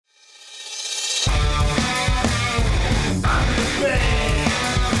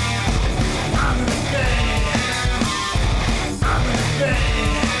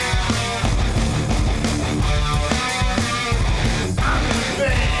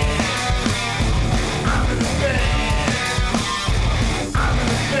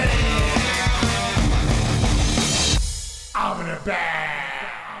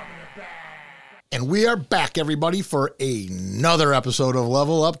And we are back, everybody, for another episode of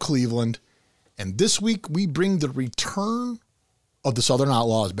Level Up Cleveland. And this week, we bring the return of the Southern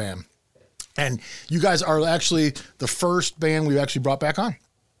Outlaws Band. And you guys are actually the first band we've actually brought back on.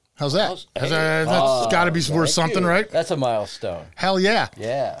 How's that? That's got to be worth something, right? That's a milestone. Hell yeah.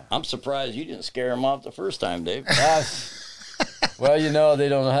 Yeah. I'm surprised you didn't scare them off the first time, Dave. Well, they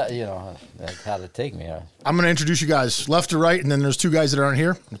don't know how to take me. I'm going to introduce you guys left to right, and then there's two guys that aren't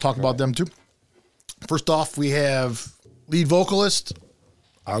here. We'll talk about them, too. First off, we have lead vocalist,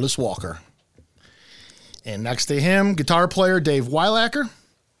 Arliss Walker. And next to him, guitar player, Dave Weilacher.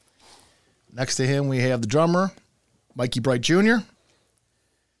 Next to him, we have the drummer, Mikey Bright Jr.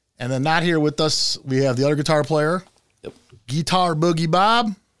 And then not here with us, we have the other guitar player, Guitar Boogie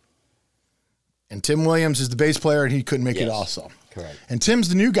Bob. And Tim Williams is the bass player, and he couldn't make it also. Correct. And Tim's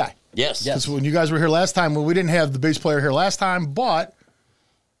the new guy. Yes. Because when you guys were here last time, we didn't have the bass player here last time, but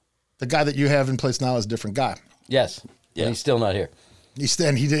the guy that you have in place now is a different guy. Yes. Yeah. And he's still not here. And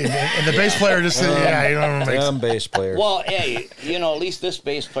the bass player just said, you don't remember. I'm bass player. Well, hey, at least this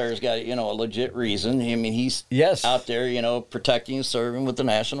bass player's got, a legit reason. I mean, he's out there, protecting and serving with the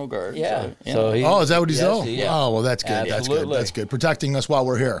National Guard. Yeah. So, is that what he's doing? Yes, oh, well, that's good. Absolutely. That's good. Protecting us while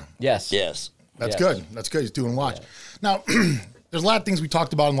we're here. Yes. Yes. That's good. That's good. He's doing watch. Yeah. Now, there's a lot of things we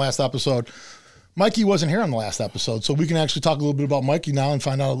talked about in the last episode. Mikey wasn't here on the last episode, so we can actually talk a little bit about Mikey now and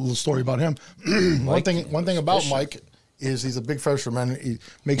find out a little story about him. One thing about Mike is he's a big fisherman. He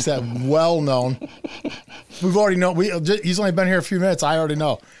makes that well known. We've already know. He's only been here a few minutes. I already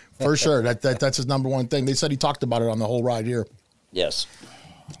know for sure that's his number one thing. They said he talked about it on the whole ride here. Yes.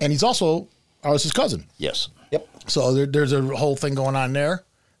 And he's also his cousin. Yes. Yep. So there's a whole thing going on there.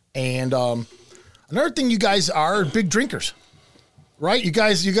 And another thing, you guys are big drinkers. Right, you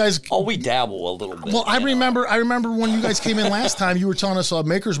guys. Oh, we dabble a little bit. Well, I remember when you guys came in last time. You were telling us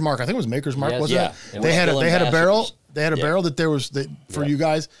Maker's Mark. I think it was Maker's Mark, wasn't it? They had a barrel. They had a barrel that there was for you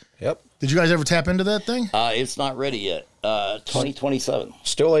guys. Yep. Did you guys ever tap into that thing? It's not ready yet. 2027.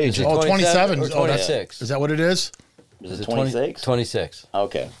 Still aging. 27 27. or 26. Is that what it is? Is it 26? 26.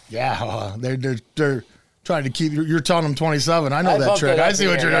 Okay. Yeah, they're trying to keep. You're telling them 27. I know that trick. I see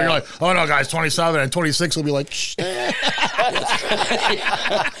what you're doing. You're like, oh no, guys, 27 and 26 will be like. Shh.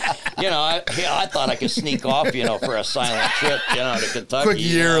 I thought I could sneak off, for a silent trip, to Kentucky. Quick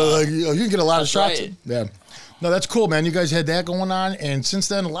year, you can get a lot of shots. Right. Yeah, no, that's cool, man. You guys had that going on, and since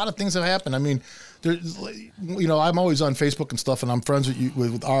then, a lot of things have happened. I mean, I'm always on Facebook and stuff, and I'm friends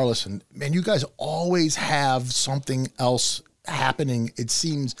with Arliss, and man, you guys always have something else happening. It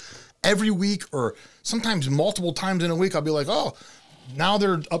seems every week, or sometimes multiple times in a week. I'll be like, oh, now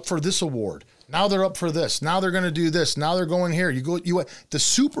they're up for this award. Now they're up for this. Now they're going to do this. Now they're going here. The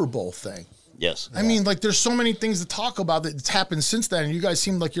Super Bowl thing. Yes. I mean, there's so many things to talk about that's happened since then. And you guys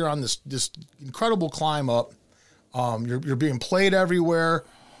seem like you're on this incredible climb up. You're being played everywhere.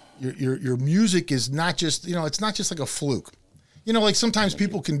 Your music is not just, it's not just like a fluke. Like sometimes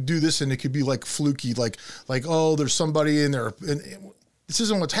people can do this and it could be like fluky, like oh, there's somebody in there. And this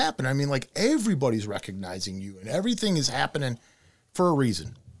isn't what's happening. I mean, everybody's recognizing you and everything is happening for a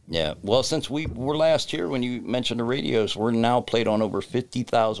reason. Yeah, well, since we were last here when you mentioned the radios, we're now played on over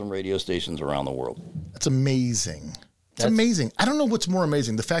 50,000 radio stations around the world. That's amazing. It's amazing. I don't know what's more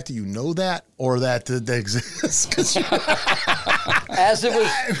amazing, the fact that you know that or that they exist. As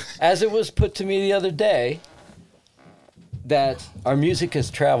it was put to me the other day, that our music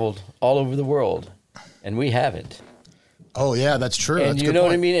has traveled all over the world, and we haven't. Oh yeah, that's true. And that's you know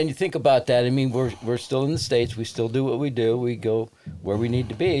what I mean? And you think about that. I mean, we're still in the States. We still do what we do. We go where we need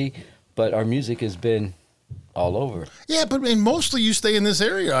to be, but our music has been all over. Yeah, but mostly you stay in this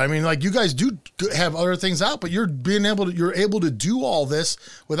area. I mean, you guys do have other things out, but you're able to do all this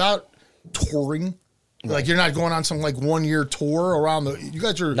without touring. Right. You're not going on some 1 year tour around you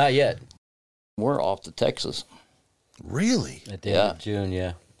guys are not yet. We're off to Texas. Really? At the end of June,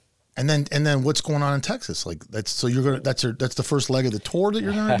 yeah. And then what's going on in Texas? That's the first leg of the tour that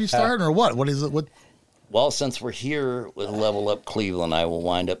you're going to be starting, or what? What is it? What? Well, since we're here with Level Up Cleveland, I will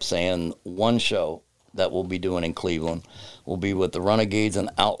wind up saying one show that we'll be doing in Cleveland will be with the Renegades and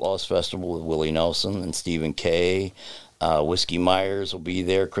Outlaws Festival with Willie Nelson and Stephen Kay. Whiskey Myers will be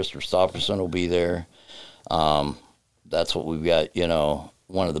there. Chris Christopherson will be there. That's what we've got,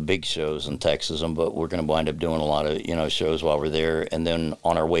 one of the big shows in Texas, but we're going to wind up doing a lot of, shows while we're there. And then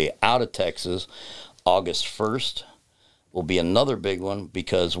on our way out of Texas, August 1st will be another big one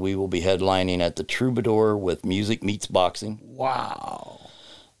because we will be headlining at the Troubadour with Music Meets Boxing. Wow.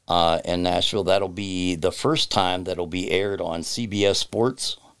 In Nashville. That'll be the first time that'll be aired on CBS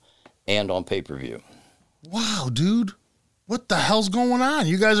Sports and on pay-per-view. Wow, dude. what the hell's going on?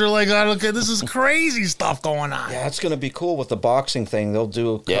 You guys are like, oh, okay, this is crazy stuff going on. Yeah, it's going to be cool with the boxing thing. They'll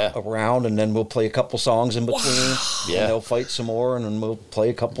do a round, and then we'll play a couple songs in between. Wow. Yeah. And they'll fight some more, and then we'll play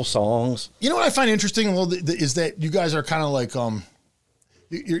a couple songs. You know what I find interesting a little bit is that you guys are kind of like,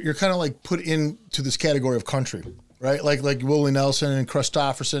 you're kind of like put into this category of country, right? Like Willie Nelson and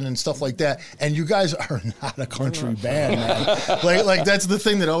Christopherson and stuff like that. And you guys are not a country band, man. like that's the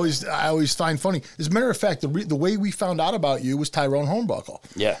thing that I always find funny. As a matter of fact, the way we found out about you was Tyrone Hornbuckle.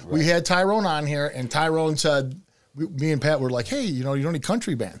 Yeah. Right. We had Tyrone on here, and Tyrone said, me and Pat were like, hey, you don't need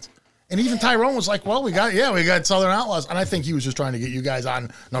country bands. And even Tyrone was like, well, we got Southern Outlaws. And I think he was just trying to get you guys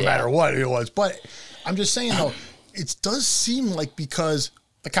on no matter what it was. But I'm just saying, though, it does seem like because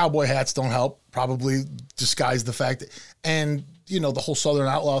the cowboy hats don't help, probably disguise the fact that, and, the whole Southern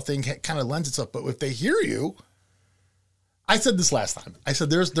Outlaw thing kind of lends itself. But if they hear you, I said this last time. I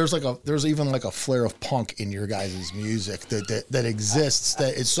said there's even like a flare of punk in your guys' music that exists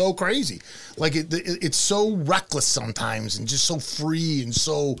that is so crazy. Like it's so reckless sometimes and just so free and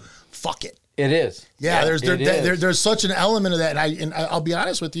so fuck it. It is. Yeah, there's such an element of that, and I'll be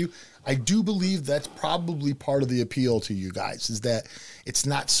honest with you, I do believe that's probably part of the appeal to you guys is that it's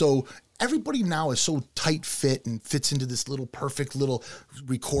not so. Everybody now is so tight fit and fits into this little perfect little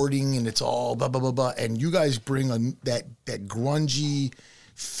recording, and it's all blah blah blah blah. And you guys bring that grungy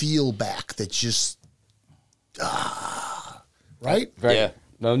feel back. That just right. Yeah.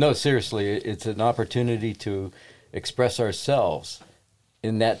 No. Seriously, it's an opportunity to express ourselves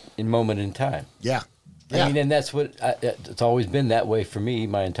in moment in time. Yeah. I mean, and that's what it's always been that way for me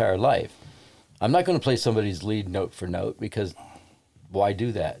my entire life. I'm not going to play somebody's lead note for note because why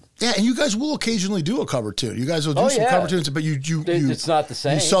do that? Yeah, and you guys will occasionally do a cover tune. You guys will do some cover tunes, but you it's not the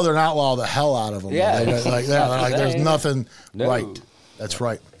same. You Southern Outlaw the hell out of them. Yeah, like there's nothing right. That's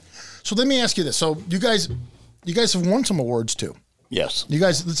right. So let me ask you this: so you guys have won some awards too. Yes. You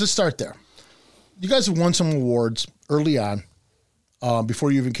guys, let's just start there. You guys have won some awards early on.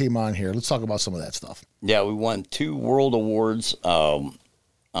 Before you even came on here, let's talk about some of that stuff. Yeah, we won 2 world awards. One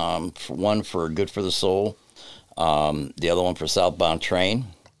for Good for the Soul, the other one for Southbound Train.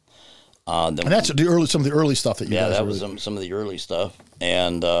 And that's some of the early stuff that you guys. Yeah, that was some of the early stuff.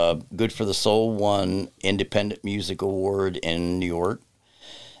 And Good for the Soul won Independent Music Award in New York.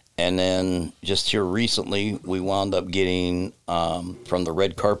 And then just here recently, we wound up getting from the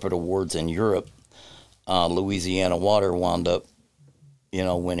Red Carpet Awards in Europe. Louisiana Water wound up,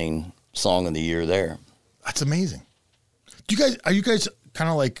 winning Song of the Year there. That's amazing. Are you guys kind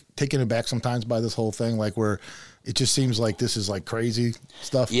of like taken aback sometimes by this whole thing, like where it just seems like this is like crazy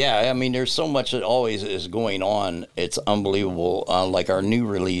stuff? Yeah, I mean, there's so much that always is going on. It's unbelievable. Like our new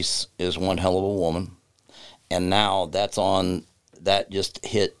release is One Hell of a Woman, and now that just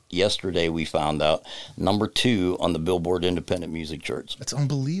hit yesterday. We found out number 2 on the Billboard Independent Music Charts. That's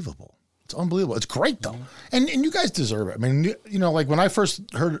unbelievable. It's unbelievable. It's great though, and you guys deserve it. I mean, like when I first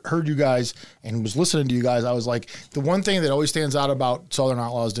heard you guys and was listening to you guys, I was like, the one thing that always stands out about Southern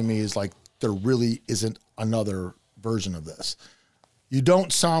Outlaws to me is like there really isn't another version of this. You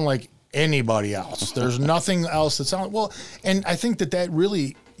don't sound like anybody else. There's nothing else that sounds well, and I think that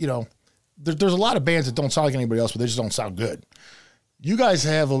really, there's a lot of bands that don't sound like anybody else, but they just don't sound good. You guys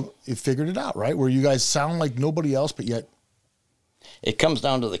have figured it out, right? Where you guys sound like nobody else, but yet. It comes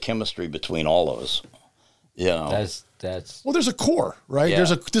down to the chemistry between all of us. That's well, there's a core, right?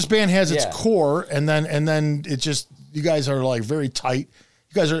 Yeah. This band has its core, and then it just you guys are like very tight.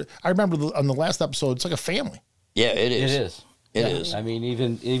 You guys are. I remember on the last episode, it's like a family. Yeah, it is. It is. I mean,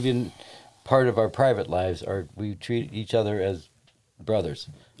 even part of our private lives we treat each other as brothers.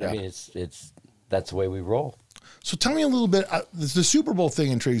 Yeah. I mean, it's that's the way we roll. So tell me a little bit. The Super Bowl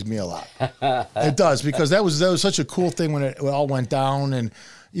thing intrigues me a lot. It does, because that was such a cool thing when it all went down, and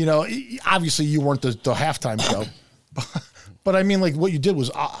obviously you weren't the halftime show, but I mean, like what you did was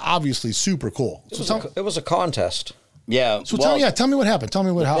obviously super cool. It was a contest. Yeah. So tell me what happened. Tell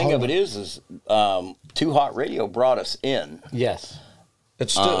me what. The thing of it is Too Hot Radio brought us in. Yes.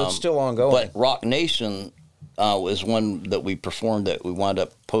 It's still ongoing. But Rock Nation was one that we performed that we wound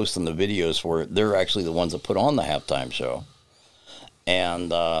up posting the videos for. They're actually the ones that put on the halftime show.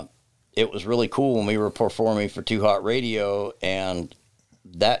 And it was really cool when we were performing for Too Hot Radio. And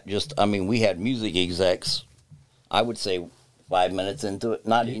that we had music execs, I would say 5 minutes into it.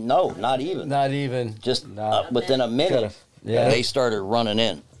 Not even. Just within a minute, they started running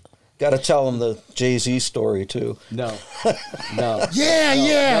in. Got to tell them the Jay-Z story too. No. No,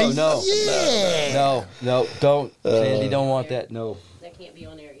 don't. Sandy, don't want that. No. That can't be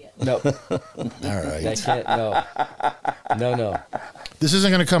on air yet. No. All right. That can't. No. This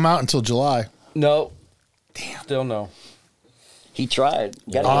isn't going to come out until July. No. Damn. Still no. He tried.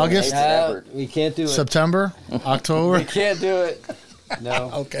 August? We can't do it. September? October? We can't do it.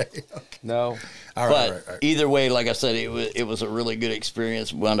 No. Okay. No. All But right. either way, like I said, it was a really good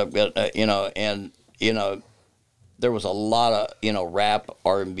experience. We wound up there was a lot of rap,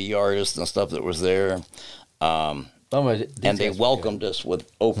 R&B artists and stuff that was there, and they welcomed us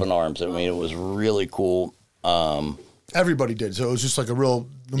with open arms. I mean, it was really cool. Everybody did, so it was just like a real,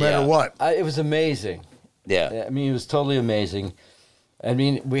 no matter what. It was amazing. Yeah, I mean, it was totally amazing. I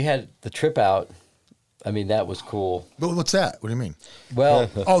mean, we had the trip out. I mean, that was cool. But what's that? What do you mean? Well,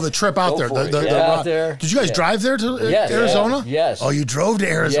 the trip out there. Out there. Did you guys drive there to Arizona? Yes. Oh, you drove to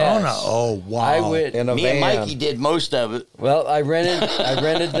Arizona? Yes. Oh, wow. I went in a me van. and Mikey did most of it. Well, I rented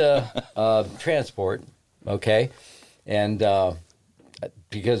the transport, okay, and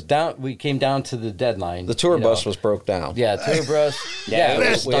because we came down to the deadline. The tour bus was broke down. Yeah, tour bus. Yeah,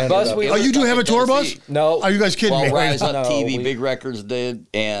 the bus. You do have a tour bus? No. Are you guys kidding me? Rise Up No, TV, Big Records did,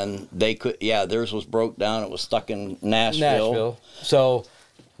 and they could. Yeah, theirs was broke down. It was stuck in Nashville. So,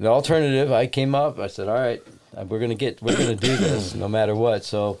 the alternative, I came up. I said, "All right, we're gonna do this no matter what."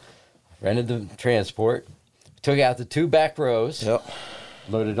 So, rented the transport, took out the 2 back rows. Yep.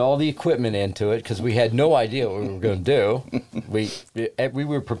 Loaded all the equipment into it because we had no idea what we were going to do. We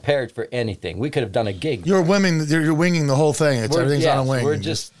were prepared for anything. We could have done a gig. You're winging the whole thing. Everything's on a wing. We're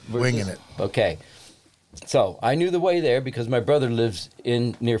just winging it. Okay. So I knew the way there because my brother lives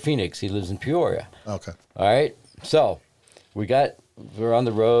near Phoenix. He lives in Peoria. Okay. All right. So we're on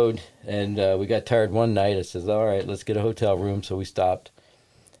the road and we got tired one night. I says, all right, let's get a hotel room. So we stopped.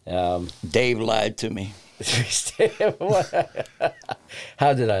 Dave lied to me.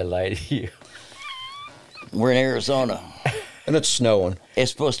 How did I lie to you? We're in Arizona. And it's snowing. It's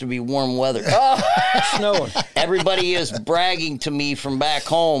supposed to be warm weather. It's snowing. Everybody is bragging to me from back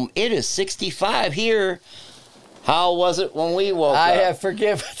home. It is 65 here. How was it when we woke up? I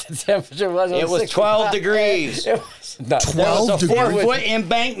forget what the temperature was. It was 12 degrees. It was not 12 There was a degrees? 4-foot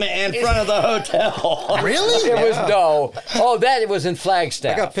embankment in front of the hotel. Really? It was no. Oh, that it was in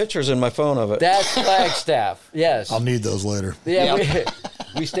Flagstaff. I got pictures in my phone of it. That's Flagstaff. Yes. I'll need those later. Yeah.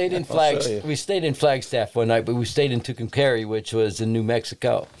 We stayed in show you. We stayed in Flagstaff one night, but we stayed in Tucumcari, which was in New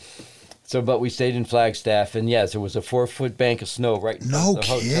Mexico. So, but we stayed in Flagstaff, and yes, there was a 4-foot bank of snow right in front No of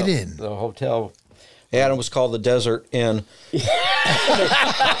the hotel. kidding. The hotel. Yeah, and it was called the Desert Inn.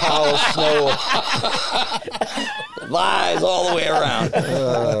 Pile of snow. Lies all the way around.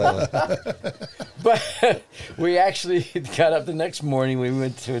 But we actually got up the next morning. We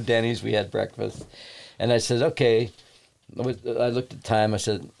went to a Denny's. We had breakfast. And I said, okay. I looked at the time. I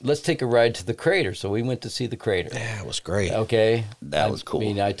said, let's take a ride to the crater. So we went to see the crater. Yeah, it was great. Okay. That was cool. I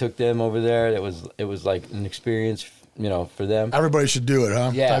mean, I took them over there. It was like an experience, for them. Everybody should do it,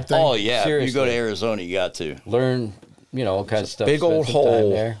 huh? Yeah. Type thing. Oh, yeah. Seriously. If you go to Arizona, you got to. Learn, all kinds of stuff. Big Spend old some time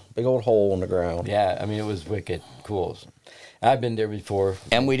hole. there. Big old hole in the ground. Yeah, I mean, it was wicked cool. I've been there before.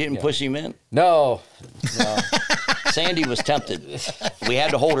 And we didn't push him in. No. Sandy was tempted. We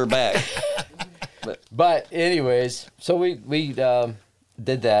had to hold her back. But anyways, so we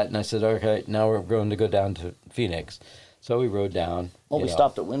did that, and I said, okay, now we're going to go down to Phoenix. So we rode down. Well, we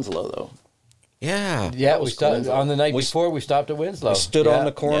stopped at Winslow, though. Yeah. Yeah, was we stopped cool. on the night before. We stopped at Winslow. We stood on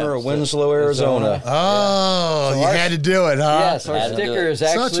the corner of Winslow, Arizona. Oh, you had to do it, huh? Yes, our Had to do sticker it. is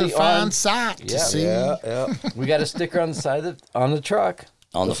actually Such a fine on. sight to Yeah. see. Yeah. We got a sticker on the side on the truck.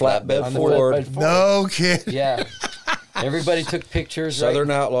 On the flatbed On the Ford. flatbed Ford. No kid. Yeah. Everybody took pictures. Southern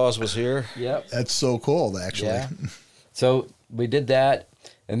right? Outlaws was here. Yep. That's so cool, actually. Yeah. So we did that,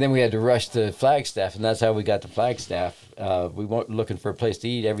 and then we had to rush to Flagstaff, and that's how we got to Flagstaff. We weren't looking for a place to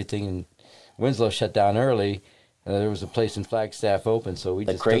eat. Everything in Winslow shut down early. There was a place in Flagstaff open, so we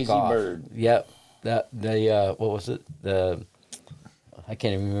The just Crazy took off. Bird. Yep. What was it? I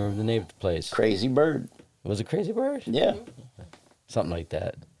can't even remember the name of the place. Crazy Bird. Was it Crazy Bird? Yeah. Something like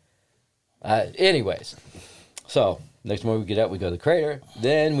that. Anyways, so next morning we get up, we go to the crater.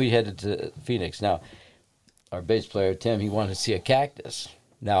 Then we headed to Phoenix. Now, our bass player Tim, he wanted to see a cactus.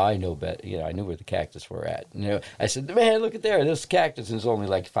 Now I know better. I knew where the cactus were at. I said, "Man, look at there. This cactus is only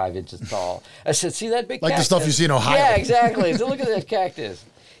like 5 inches tall." I said, "See that big Like the cactus? stuff you see in Ohio. Yeah, exactly. So look at that cactus."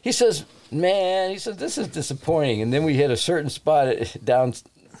 He says, "Man," he said, "this is disappointing." And then we hit a certain spot down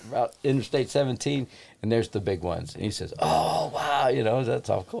Route Interstate 17, and there's the big ones. And he says, "Oh wow,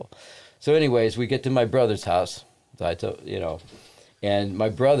 that's all cool." So, anyways, we get to my brother's house. So I told, and my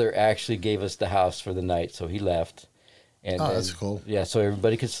brother actually gave us the house for the night, so he left. And Oh, then, that's cool. Yeah, so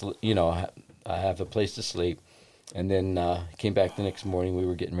everybody could, have a place to sleep. And then came back the next morning. We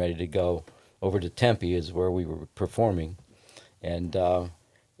were getting ready to go over to Tempe, is where we were performing. And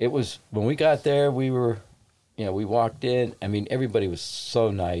it was when we got there, we were we walked in. I mean, everybody was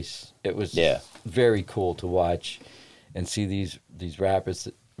so nice. It was very cool to watch and see these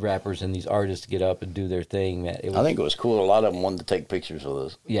rappers and these artists get up and do their thing. Man, I think it was cool. A lot of them wanted to take pictures with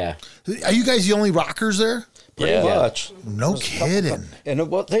us. Yeah. Are you guys the only rockers there? Pretty much. No kidding. And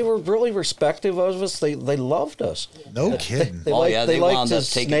they were really respective of us. They loved us. No kidding. They wound up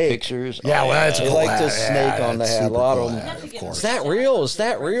taking pictures. Yeah, well, that's They cool. liked the snake on the hat. A lot of them. Of course. Is that real? Is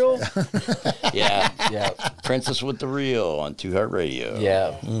that real? Yeah. Princess with the Reel on 2 Heart Radio.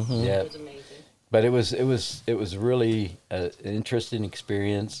 Yeah. Mm-hmm. Yeah. It was amazing. But it was really an interesting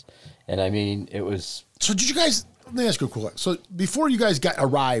experience, and I mean it was. So did you guys? Let me ask you a quick. So before you guys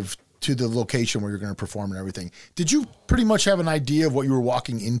arrived to the location where you're going to perform and everything, did you pretty much have an idea of what you were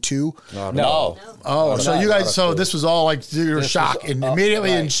walking into? No. Oh, so you guys. So this was all like you were shocked and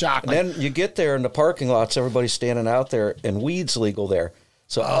immediately in shock. And then you get there in the parking lots, everybody's standing out there, and weed's legal there.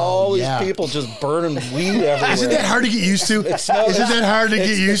 So all these people just burning weed everywhere. Isn't that hard to get used to? Isn't that hard to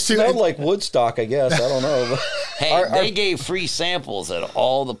get used to? It smelled like Woodstock, I guess. I don't know. Hey, they gave free samples at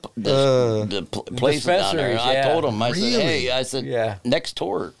all the places down there. And I told them, I said, next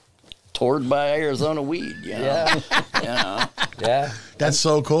tour, toured by Arizona weed. You know? Yeah. That's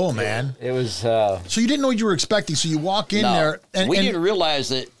so cool, man. It was. So you didn't know what you were expecting. So you walk in there, and we didn't realize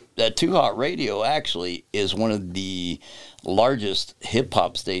that 2 Hot Radio actually is one of the largest hip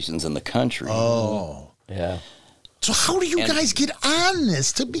hop stations in the country. Oh, yeah. So how do you guys get on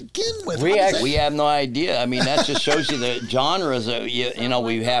this to begin with? We have no idea. I mean, that just shows you the genres that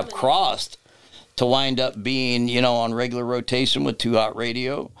we have crossed to wind up being on regular rotation with 2 Hot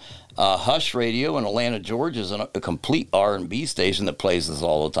Radio. Hush Radio in Atlanta, Georgia is a complete R&B station that plays this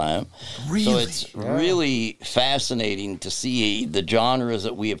all the time. Really? So it's really fascinating to see the genres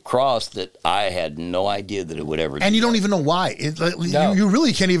that we have crossed that I had no idea that it would ever do. And you don't even know why. You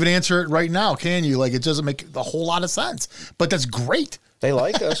really can't even answer it right now, can you? Like, it doesn't make a whole lot of sense. But that's great. They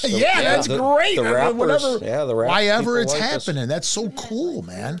like us. That's great. The rappers, the whenever it's like happening. That's so cool,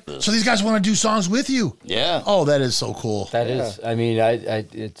 man. So these guys want to do songs with you. Yeah. Oh, that is so cool. That is. I mean,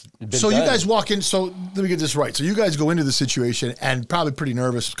 it's been So done. you guys walk in. So let me get this right. So you guys go into the situation and probably pretty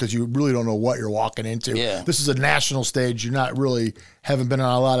nervous because you really don't know what you're walking into. Yeah. This is a national stage. You're not really haven't been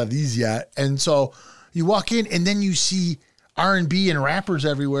on a lot of these yet, and so you walk in and then you see R&B and rappers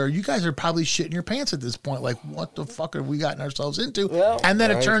everywhere. You guys are probably shitting your pants at this point. Like, what the fuck have we gotten ourselves into? Well, and then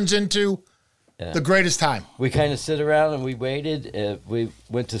it turns into the greatest time. We kind of sit around and we waited. We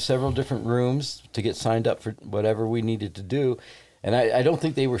went to several different rooms to get signed up for whatever we needed to do. And I don't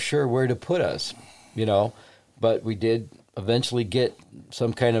think they were sure where to put us, but we did eventually get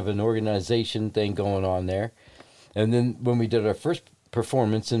some kind of an organization thing going on there. And then when we did our first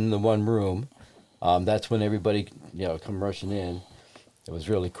performance in the one room, that's when everybody, come rushing in. It was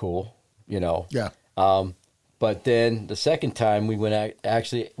really cool, Yeah. But then the second time we went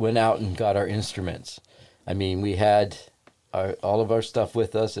out and got our instruments. I mean, we had all of our stuff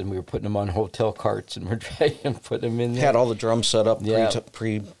with us, and we were putting them on hotel carts, and we're trying to put them in there. Had all the drums set up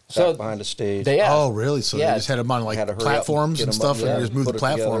So behind the stage. Oh, really? So they just had them on like platforms and stuff, and they just moved the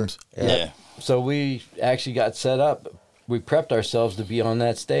platforms. Yeah. So we actually got set up. We prepped ourselves to be on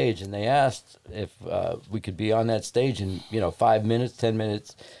that stage, and they asked if we could be on that stage in 5 minutes, 10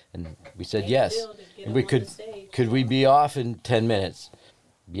 minutes, and we said yes. And we could we be off in 10 minutes?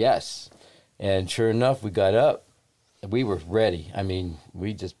 Yes. And sure enough, we got up. We were ready. I mean,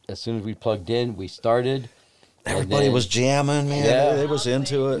 we just as soon as we plugged in, we started. Everybody was jamming, man. Yeah. They was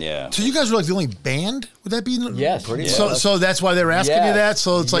into it. Yeah. So you guys were like the only band? Would that be? Yes. Pretty So that's why they were asking you that?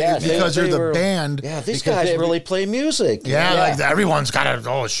 So it's like because they you're the were- band. Yeah, these Because guys really play music. Yeah, like everyone's got to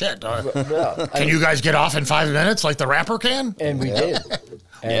go, shit. Can you guys get off in 5 minutes like the rapper can? And we did.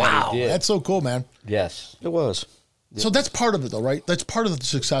 And Wow, we did. that's so cool, man. Yes. It was. So that's part of it, though, right? That's part of the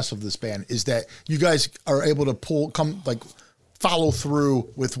success of this band is that you guys are able to follow through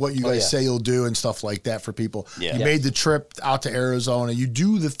with what you guys say you'll do and stuff like that for people. Yeah. You made the trip out to Arizona. You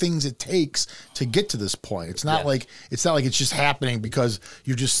do the things it takes to get to this point. It's not like it's just happening because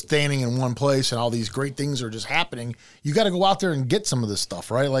you're just standing in one place and all these great things are just happening. You got to go out there and get some of this stuff,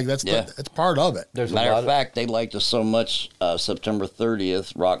 right? Like that's part of it. There's Matter a lot of fact, they liked us so much. September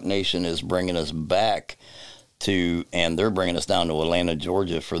 30th, Rock Nation is bringing us back and they're bringing us down to Atlanta,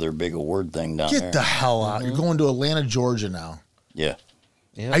 Georgia for their big award thing down there. Get the hell out. You're going to Atlanta, Georgia now. Yeah.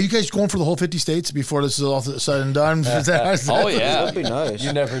 Are you guys going for the whole 50 states before this is all said and done? Oh, yeah. That'd be nice.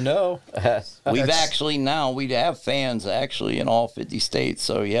 You never know. We have fans actually in all 50 states.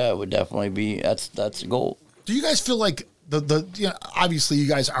 So, yeah, it would definitely be, that's the goal. Do you guys feel like obviously you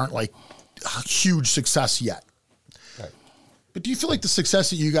guys aren't like a huge success yet. Right. But do you feel like the success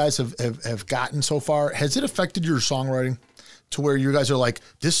that you guys have gotten so far, has it affected your songwriting to where you guys are like,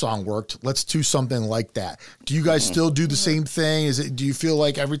 this song worked, let's do something like that? Do you guys still do the same thing? Do you feel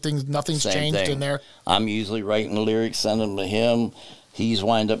like nothing's Same changed thing. in there? I'm usually writing the lyrics, sending them to him. He's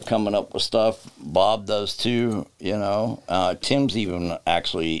wind up coming up with stuff. Bob does too, you know. Tim's even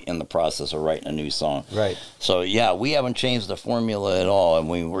actually in the process of writing a new song. Right. So, yeah, we haven't changed the formula at all, and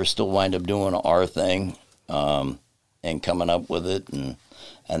we're still wind up doing our thing and coming up with it. And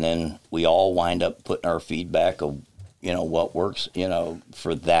then we all wind up putting our feedback of, you know, what works, you know,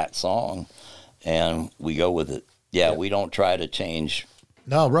 for that song, and we go with it. Yeah, we don't try to change.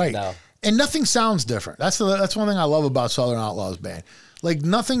 No, right. No. And nothing sounds different. That's one thing I love about Southern Outlaws Band. Like,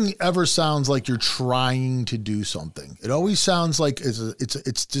 nothing ever sounds like you're trying to do something. It always sounds like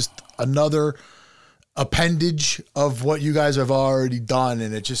it's just another appendage of what you guys have already done,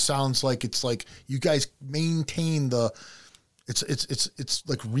 and it just sounds like it's like you guys maintain the. It's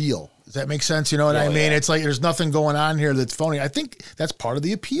like real. Does that make sense? You know what I mean? Yeah. It's like there's nothing going on here that's phony. I think that's part of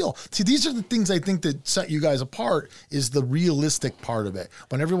the appeal. See, these are the things I think that set you guys apart is the realistic part of it.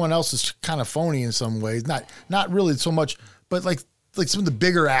 When everyone else is kind of phony in some ways, not really so much, but like some of the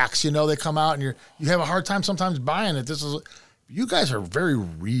bigger acts, you know, they come out and you have a hard time sometimes buying it. You guys are very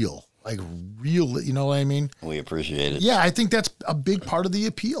real, like real. You know what I mean? We appreciate it. Yeah, I think that's a big part of the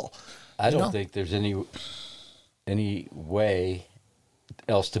appeal. I don't think there's any way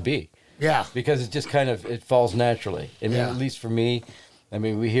else to be. Yeah. Because it just kind of, it falls naturally. I mean, Yeah. at least for me, I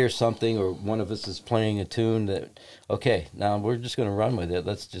mean, we hear something or one of us is playing a tune that, okay, now we're just going to run with it.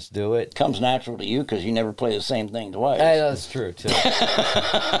 Let's just do it. Comes natural to you because you never play the same thing twice. That's true, too.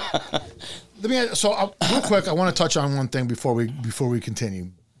 Real quick, I want to touch on one thing before we continue.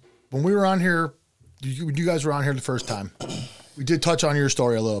 When we were on here, you guys were on here the first time, we did touch on your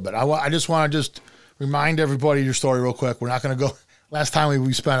story a little bit. I just want to remind everybody your story real quick. We're not going to go. Last time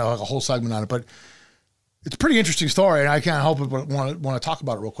we spent a whole segment on it, but it's a pretty interesting story, and I can't help it but want to talk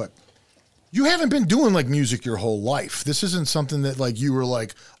about it real quick. You haven't been doing like music your whole life. This isn't something that like you were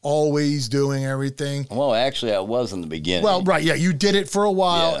like always doing everything. Well, actually, I was in the beginning. Well, right, yeah, you did it for a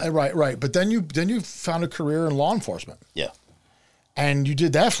while, Yeah. right, but then you found a career in law enforcement, Yeah. and you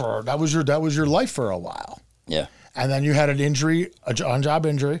did that that was your life for a while, Yeah. and then you had an injury, on-job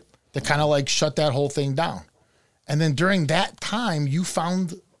injury that kind of like shut that whole thing down, and then during that time you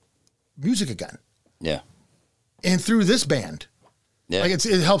found music again, Yeah. and through this band. Yeah. Like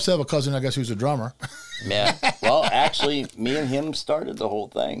it helps to have a cousin, I guess, who's a drummer. Yeah. Well, actually, me and him started the whole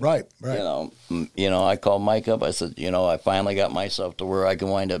thing. Right. You know, I called Mike up. I said, you know, I finally got myself to where I can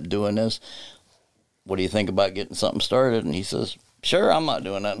wind up doing this. What do you think about getting something started? And he says, sure, I'm not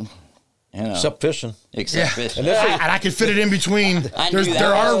doing nothing. You know, Except fishing. except fishing. And I could fit it in between. I knew that.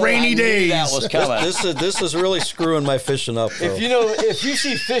 There are rainy I knew days. that was coming. This is really screwing my fishing up, though. If you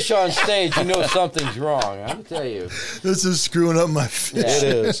see fish on stage, you know something's wrong. I'm tell you. This is screwing up my fish. It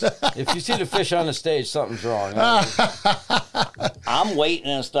is. If you see the fish on the stage, something's wrong. I'm waiting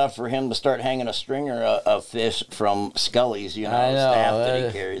and stuff for him to start hanging a stringer of fish from Scully's, you know, I know, staff that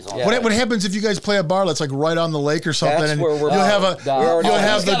he carries on. yeah. What happens if you guys play a bar that's like right on the lake or something? That's and where we're- you'll have he's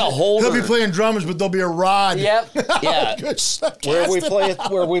got a holder. He'll be playing drums, but there'll be a rod. Yep. Yeah. Good Where we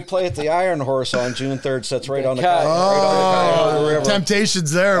sarcastic. play at the Iron Horse on June 3rd, sets right on the Cut. Cuyahoga River.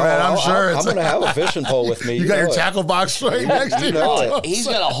 Temptations there, man. I'm sure. I'm It's going to have a fishing pole with me. you got your know it. tackle box right next to you. know it. He's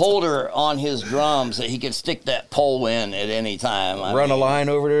got a holder on his drums that he can stick that pole in at any time. I Run a mean, line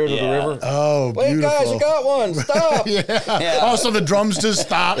over there to the Yeah. river. Oh, Wait, beautiful. guys, I got one. Stop. Yeah. Oh, so the drums just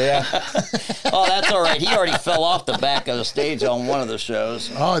stop. Yeah. Oh, that's all right. He already fell off the back of the stage on one of the shows.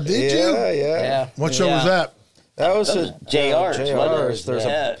 Oh, did you? Yeah. Yeah. What show was Yeah. that? That was JR's. JR's. There's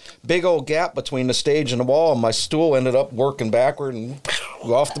Yeah. a big old gap between the stage and the wall, and my stool ended up working backward, and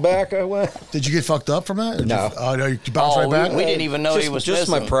off the back I went. Did you get fucked up from that? Or No. just- oh, no, you bounced Oh, right back? we didn't even know he was just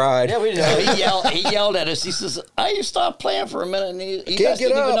my missing. pride. Yeah, we Yeah, did. he yelled at us. He says, "I stopped playing for a minute, and he Can't didn't get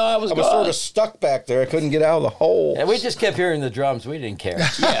even out. know I was gone." sort of stuck back there. I couldn't get out of the hole. And we just kept hearing the drums. We didn't care.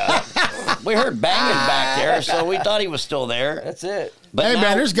 Yeah, we heard banging back there, so we thought he was still there. That's it. But Hey, now,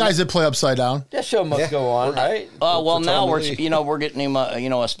 man, there's guys that play upside down. That show must go on, right? well, now we're Totally. we're getting him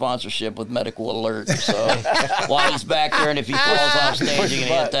a sponsorship with Medical Alert. So while he's back there, and if he falls off stage, he can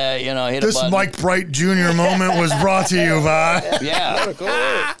hit that hit This a button. Mike Bright Jr. moment was brought to you by. Yeah.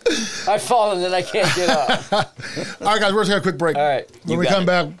 I've fallen and I can't get up. All right, guys, we're just going to take a quick break. All right. When You we got come it.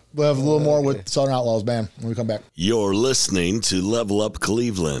 back, we'll have a little more with Southern Outlaws Band when we come back. You're listening to Level Up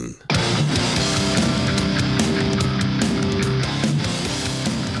Cleveland.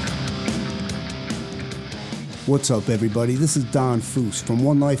 What's up, everybody? This is Don Foose from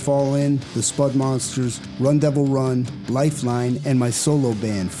One Life All In, the Spud Monsters, Run Devil Run, Lifeline, and my solo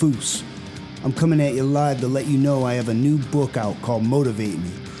band, Foose. I'm coming at you live to let you know I have a new book out called Motivate Me.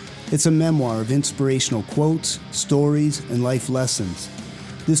 It's a memoir of inspirational quotes, stories, and life lessons.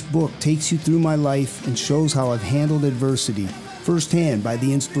 This book takes you through my life and shows how I've handled adversity, firsthand by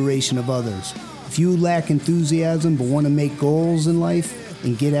the inspiration of others. If you lack enthusiasm but want to make goals in life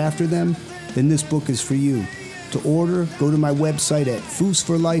and get after them, then this book is for you. To order, go to my website at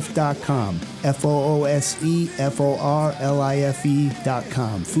fooseforlife.com,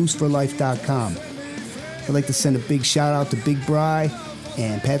 FOOSEFORLIFE.com, fooseforlife.com. I'd like to send a big shout out to Big Bri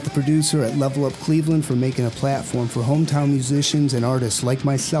and Pat the producer at Level Up Cleveland for making a platform for hometown musicians and artists like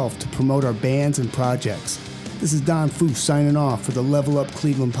myself to promote our bands and projects. This is Don Foose signing off for the Level Up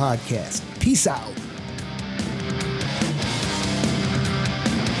Cleveland podcast. Peace out.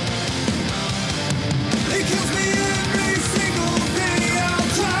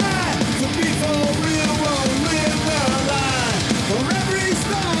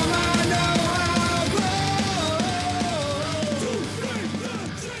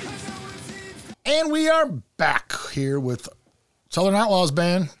 And we are back here with Southern Outlaws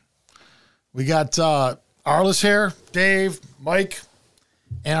Band. We got Arliss here, Dave, Mike,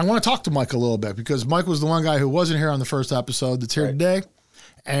 and I want to talk to Mike a little bit because Mike was the one guy who wasn't here on the first episode that's here today,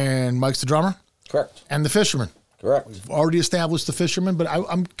 and Mike's the drummer. Correct. And the fisherman. Correct. We've already established the fisherman, but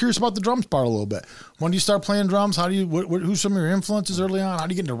I'm curious about the drums part a little bit. When do you start playing drums? How do you? Who's some of your influences early on? How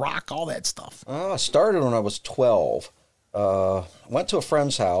do you get into rock? All that stuff. I started when I was 12. Went to a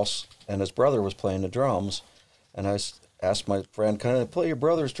friend's house, and his brother was playing the drums, and I asked my friend, "Can I play your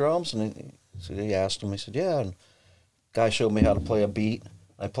brother's drums?" And he asked him. He said, "Yeah." And the guy showed me how to play a beat.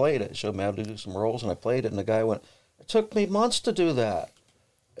 I played it. Showed me how to do some rolls, and I played it. And the guy went, "It took me months to do that."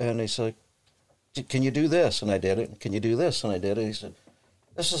 And he said, "Can you do this?" And I did it. "Can you do this?" And I did it. He said,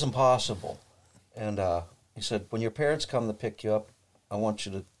 "This is impossible." And he said, "When your parents come to pick you up, I want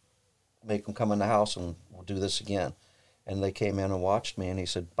you to make them come in the house, and we'll do this again." And they came in and watched me, and he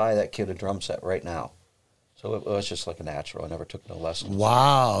said, "Buy that kid a drum set right now." So it was just like a natural. I never took no lessons.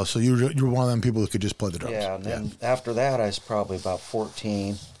 Wow. So you were one of them people who could just play the drums. Yeah, and then after that, I was probably about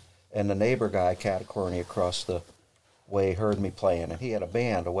 14, and the neighbor guy, Catacorny, across the way, heard me playing, and he had a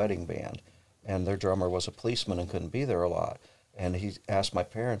band, a wedding band, and their drummer was a policeman and couldn't be there a lot. And he asked my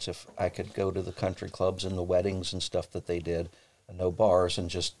parents if I could go to the country clubs and the weddings and stuff that they did, and no bars, and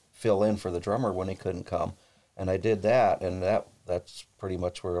just fill in for the drummer when he couldn't come. And I did that, and that's pretty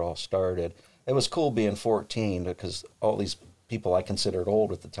much where it all started. It was cool being 14 because all these people I considered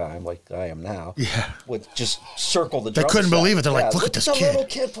old at the time, like I am now, would just circle the drums. They couldn't believe it. They're like, look at this kid. Look at the little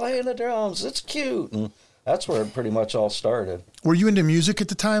kid playing the drums. It's cute. And that's where it pretty much all started. Were you into music at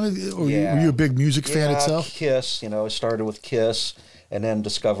the time? Or were you a big music fan itself? Kiss. I started with Kiss and then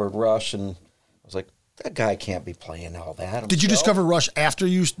discovered Rush, and I was like, that guy can't be playing all that himself. Did you discover Rush after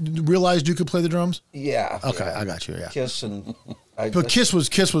you realized you could play the drums? Yeah. Okay, yeah. I got you, yeah. Kiss and... But Kiss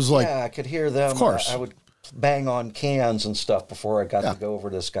was like... Yeah, I could hear them. Of course. I would bang on cans and stuff before I got to go over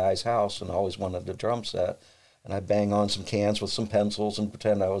to this guy's house, and I always wanted a drum set. And I'd bang on some cans with some pencils and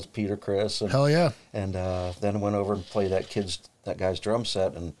pretend I was Peter Criss. And, hell yeah. And then I went over and played that guy's drum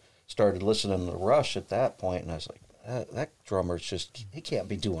set and started listening to Rush at that point, and I was like, that drummer's he can't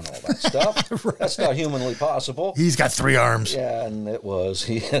be doing all that stuff. Right. That's not humanly possible. He's got 3 arms. Yeah, and it was.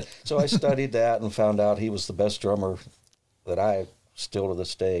 So I studied that and found out he was the best drummer that I still to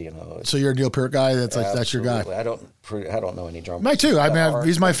this day, So you're a Neil Peart guy? That's your guy? I don't know any drummers. Me too. I mean,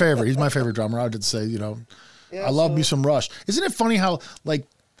 he's my favorite. He's my favorite drummer. I would say, I love me some Rush. Isn't it funny how, like,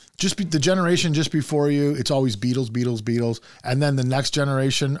 the generation just before you, it's always Beatles, and then the next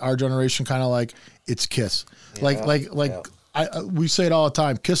generation, our generation, kind of like it's Kiss. We say it all the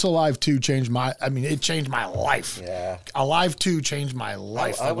time. Kiss Alive 2 changed it changed my life. Yeah. Alive 2 changed my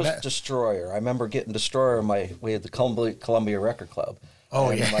life. I was Destroyer. I remember getting Destroyer. We had the Columbia Record Club.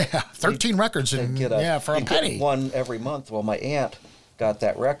 Oh, yeah. 13 records for a penny. One every month. Well, my aunt got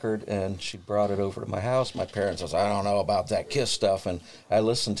that record, and she brought it over to my house. My parents says, "I don't know about that Kiss stuff," and I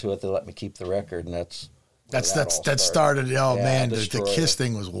listened to it. They let me keep the record, and that started. Oh man, the Kiss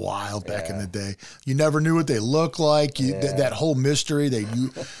thing was wild back in the day. You never knew what they looked like. That whole mystery.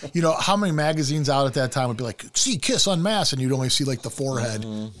 How many magazines out at that time would be like, "See Kiss Unmasked," and you'd only see like the forehead.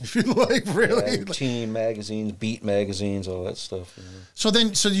 Like really, teen magazines, Beat magazines, all that stuff. So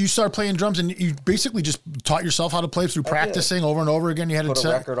you start playing drums, and you basically just taught yourself how to play through practicing over and over again. You had to put a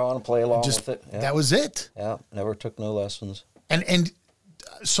record on and play along with it. Yeah. That was it. Yeah, never took no lessons. And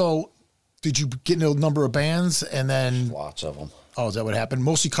so. Did you get into a number of bands and then... Lots of them. Oh, is that what happened?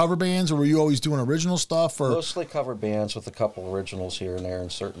 Mostly cover bands, or were you always doing original stuff? Or Mostly cover bands with a couple originals here and there in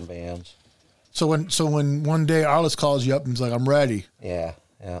certain bands. so when one day Arliss calls you up and is like, "I'm ready," Yeah.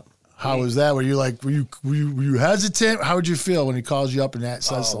 how was that? Were you like, were you hesitant? How would you feel when he calls you up and that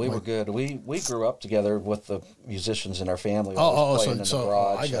says something? We were good. We grew up together with the musicians in our family. So in the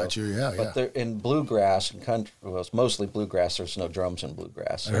garage, I got you. Yeah, but yeah. in bluegrass and country, well, it's mostly bluegrass. There's no drums in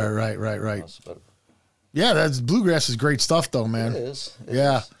bluegrass. So, Right. But Yeah, that's bluegrass is great stuff, though, man. it is. It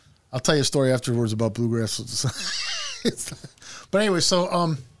Yeah, is. I'll tell you a story afterwards about bluegrass. But anyway,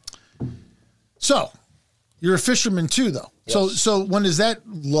 so you're a fisherman too, though. Yes. So when does that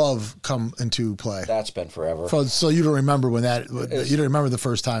love come into play? That's been forever. So you don't remember when you don't remember the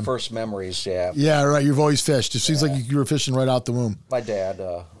first time. First memories, yeah. Yeah, right. You've always fished. It seems like you were fishing right out the womb. My dad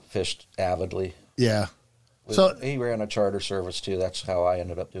fished avidly. Yeah. So He ran a charter service too. That's how I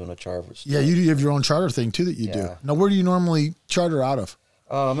ended up doing a charter. yeah, you have your own charter thing too that you do. Yeah. Now, where do you normally charter out of?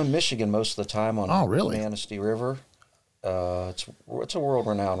 I'm in Michigan most of the time on really? the Manistee River. It's a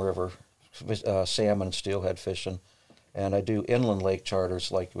world-renowned river, salmon and steelhead fishing. And I do inland lake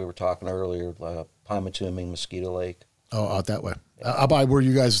charters like we were talking earlier, Pymatuming, Mosquito Lake. Oh, out that way. Out by where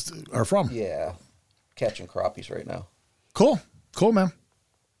you guys are from. Yeah, catching crappies right now. Cool, man.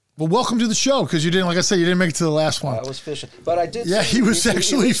 Well, welcome to the show because you didn't, like I said, you didn't make it to the last one. I was fishing, but I did. Yeah, he was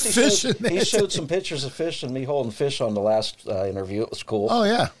actually fishing. He showed some pictures of fish and me holding fish on the last interview. It was cool. Oh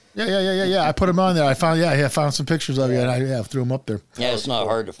yeah. I put him on there. I found some pictures of you, and I threw them up there. Yeah, it's not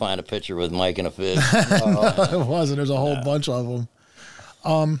hard to find a picture with Mike and a fish. No, it wasn't. There's a whole bunch of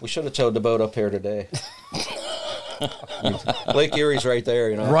them. We should have towed the boat up here today. Lake Erie's right there,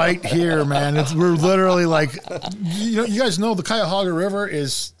 you know. Right here, man. We're literally like, you guys know the Cuyahoga River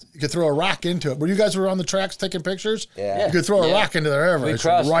is. You could throw a rock into it. Where you guys were on the tracks taking pictures, Yeah. you could throw a rock into the river. We It's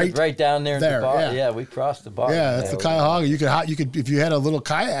crossed right down there. there, At the bar. yeah. Yeah, we crossed the bar. Yeah, that's the Cuyahoga. You could, if you had a little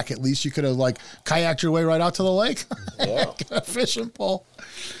kayak, at least you could have like kayaked your way right out to the lake. Yeah. Get a fishing pole.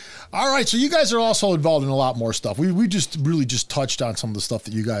 All right, so you guys are also involved in a lot more stuff. We just really just touched on some of the stuff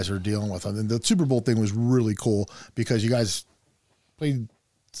that you guys are dealing with. And the Super Bowl thing was really cool because you guys played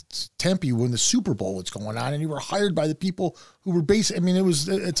Tempe when the Super Bowl was going on, and you were hired by the people who were based. I mean,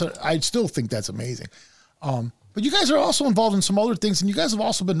 I still think that's amazing. But you guys are also involved in some other things, and you guys have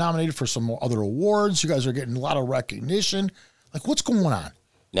also been nominated for some other awards. You guys are getting a lot of recognition. Like, what's going on?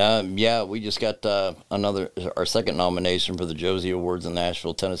 Yeah, we just got our second nomination for the Josie Awards in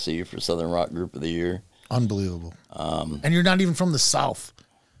Nashville, Tennessee for Southern Rock Group of the Year. Unbelievable. And you're not even from the South.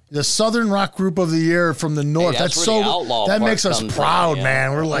 The Southern Rock Group of the Year from the North. Hey, that's where the outlaw that part makes us comes proud, in, yeah.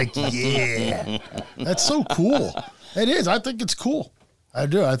 man. We're like, yeah. That's so cool. It is. I think it's cool. I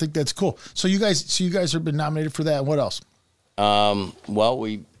do. I think that's cool. So you guys have been nominated for that. And what else?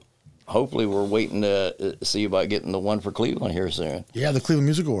 Well, hopefully we're waiting to see about getting the one for Cleveland here soon. Yeah, the Cleveland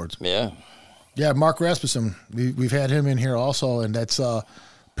Music Awards. Yeah. Yeah, Mark Rasmussen. We've had him in here also, and that's a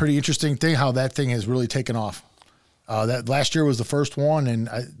pretty interesting thing how that thing has really taken off. That last year was the first one, and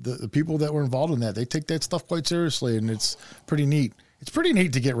the people that were involved in that, they take that stuff quite seriously, and it's pretty neat. It's pretty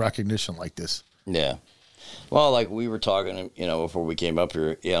neat to get recognition like this. Yeah. Well, like we were talking, before we came up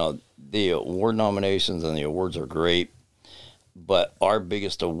here, the award nominations and the awards are great, but our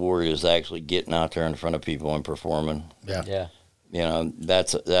biggest award is actually getting out there in front of people and performing. Yeah. Yeah.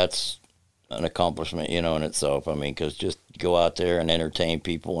 That's an accomplishment, in itself. I mean, because just go out there and entertain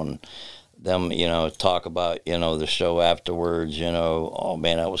people and them, talk about, the show afterwards, oh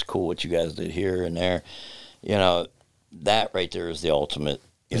man, that was cool what you guys did here and there. That right there is the ultimate.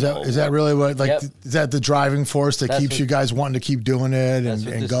 Is that really what, like, Yep. is that the driving force that keeps you guys wanting to keep doing it That's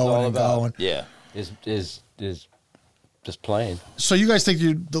what and this is going all and about. going? Yeah. Is just playing. So you guys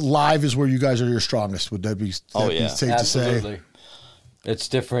think the live is where you guys are your strongest? Would that be, yeah. safe to say? Absolutely. It's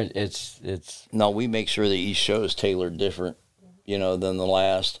different. It's No, we make sure that each show is tailored different, than the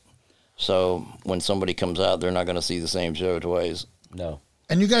last. So when somebody comes out, they're not going to see the same show twice. no.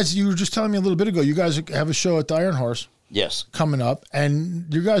 And you were just telling me a little bit ago, you guys have a show at the Iron Horse Yes. coming up, and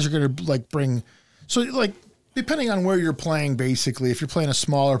you guys are going to bring, so depending on where you're playing, basically, if you're playing a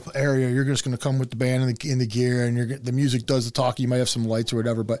smaller area, you're just going to come with the band in the gear, and the music does the talking. You might have some lights or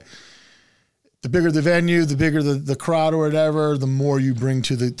whatever, but the bigger the venue, the bigger the crowd or whatever, the more you bring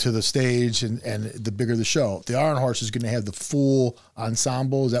to the stage, and the bigger the show. The Iron Horse is going to have the full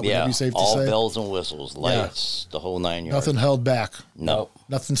ensemble. Is that would be safe to all say? bells and whistles, lights, the whole 9 yards. Nothing held back. No.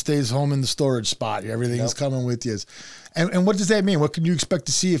 Nothing stays home in the storage spot. Everything's coming with you. And what does that mean? What can you expect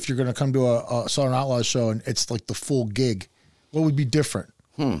to see if you're going to come to a Southern Outlaws show and it's like the full gig? What would be different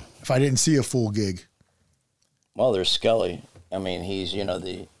if I didn't see a full gig? Well, there's Scully. I mean, he's,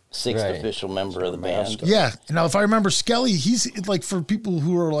 the sixth Right. official member of the band. Yeah. Now, if I remember Skelly, he's like, for people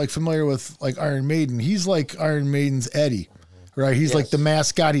who are like familiar with like Iron Maiden, he's like Iron Maiden's Eddie, right? He's like the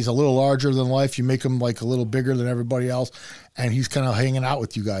mascot. He's a little larger than life. You make him like a little bigger than everybody else, and he's kind of hanging out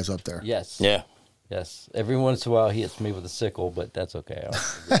with you guys up there. Yes. Yeah. Yes. Every once in a while, he hits me with a sickle, but that's okay.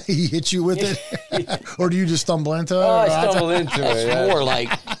 He hits you with it, or do you just stumble into it? Oh, I stumble into it. It's yeah. more like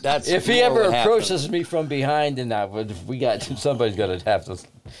that's. If he more ever what approaches happens. me from behind, and we got somebody's going to have to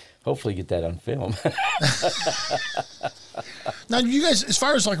hopefully get that on film. Now, you guys, as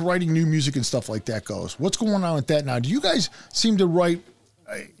far as like writing new music and stuff like that goes, what's going on with that now? Do you guys seem to write?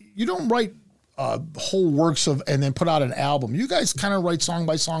 You don't write whole works of and then put out an album. You guys kind of write song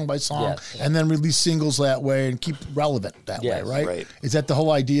by song by song, Yes. and then release singles that way and keep relevant that Yes. way, right? Right. Is that the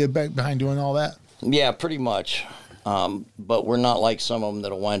whole idea behind doing all that? Yeah, pretty much. But we're not like some of them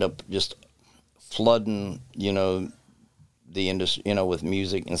that'll wind up just flooding, the industry, with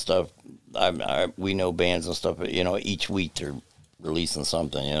music and stuff. We know bands and stuff, each week they're releasing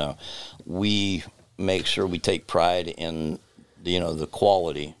something, We make sure we take pride in, the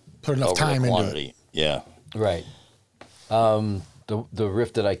quality. Put enough over the time into it. quantity. Yeah. Right. The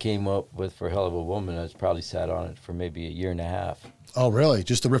riff that I came up with for Hell of a Woman, I probably sat on it for maybe a year and a half. Oh, really?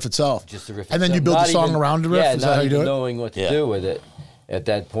 Just the riff itself? Just the riff And then itself. you build Not the song even- around the riff? Yeah, Is that not how you do even it? knowing what to Yeah. do with it at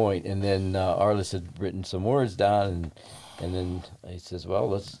that point. And then Arliss had written some words down, and then he says, well,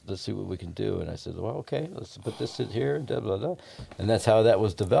 let's see what we can do. And I said, well, okay, let's put this in here, and blah, blah, blah. And that's how that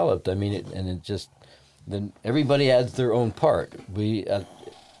was developed. I mean, then everybody adds their own part.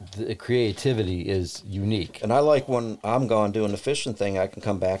 The creativity is unique. And I like when I'm gone doing the fishing thing, I can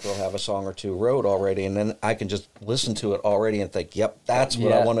come back, I'll have a song or two wrote already, and then I can just listen to it already and think, yep, that's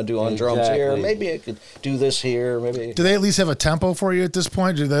what I Yeah, want to do on drums here. exactly. Maybe I could do this here. Maybe Do they at least have a tempo for you at this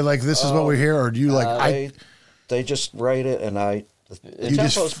point? Do they like, this is what we hear? Or do you like, they just write it, and the You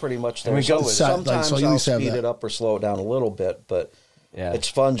just- tempo's pretty much there. And we go with it. Sometimes so you at I'll least have speed that. it up or slow it down a little bit, but Yeah. it's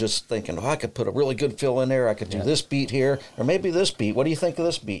fun just thinking, I could put a really good fill in there. I could do this beat here, or maybe this beat. What do you think of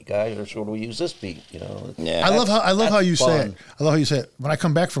this beat, guys? Or should we use this beat? Yeah. I love how you say fun. it. I love how you say it. When I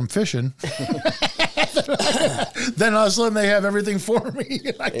come back from fishing, then all of a sudden they have everything for me.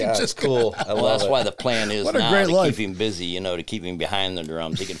 I can Yeah, it's just cool. I Well, love that's it. why the plan is What a now great to life. keep him busy, to keep him behind the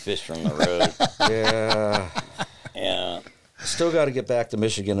drums. He can fish from the road. Yeah. Yeah. Still got to get back to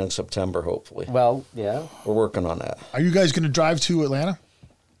Michigan in September, hopefully. Well, yeah. We're working on that. Are you guys going to drive to Atlanta?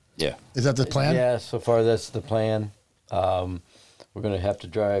 Yeah. Is that the plan? Yeah, so far that's the plan. We're going to have to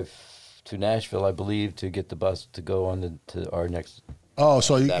drive to Nashville, I believe, to get the bus to go on to our next. Oh,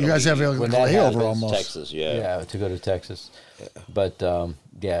 so you That'll guys be- have like a when that layover happens, almost. Texas, yeah. Yeah, to go to Texas. But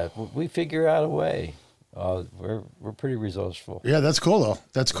we figure out a way. We're pretty resourceful. Yeah, that's cool though.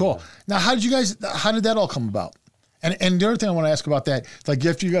 That's cool. Now, how did that all come about? And the other thing I want to ask about that, like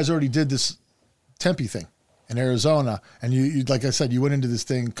after you guys already did this Tempe thing in Arizona, and you like I said, you went into this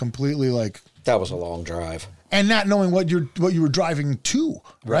thing completely like, That was a long drive. and not knowing what you were driving to,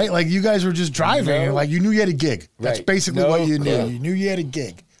 right? Like you guys were just driving, and like you knew you had a gig. That's Right. basically No what you knew. clue. You knew you had a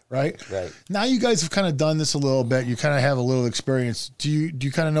gig, right? Right. Now you guys have kind of done this a little bit. You kind of have a little experience. Do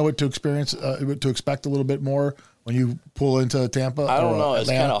you kind of know what to expect a little bit more when you pull into Tampa? I don't or know. It's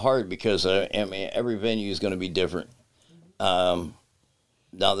Atlanta? kind of hard because every venue is going to be different.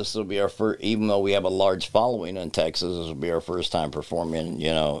 Now this will be our first, even though we have a large following in Texas, this will be our first time performing,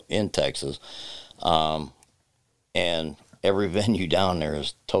 in Texas. And every venue down there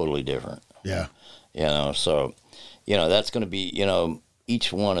is totally different. Yeah. So, that's going to be,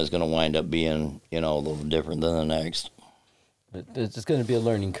 each one is going to wind up being, a little different than the next. But it's going to be a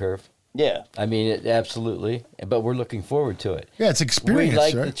learning curve. Yeah. I mean, absolutely. But we're looking forward to it. Yeah, it's experience, We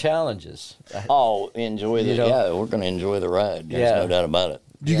like right? the challenges. Oh, enjoy the, You know? yeah, we're going to enjoy the ride. There's Yeah. no doubt about it.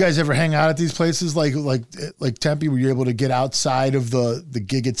 Do you guys ever hang out at these places like Tempe, where you're able to get outside of the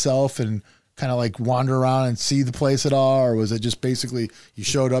gig itself and kind of like wander around and see the place at all, or was it just basically you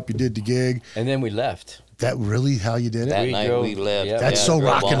showed up, you did the gig? And then we left. That really how you did it? That We night drove- we left. yeah, That's yeah, so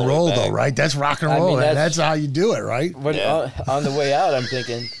drove rock all and the way roll, back. though, right? That's rock and I roll. mean, That's how you do it, right? When, Yeah. on the way out, I'm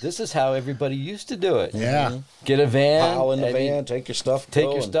thinking, this is how everybody used to do it. Yeah, Get a van. Pile in the I mean, van, take your stuff, Take go,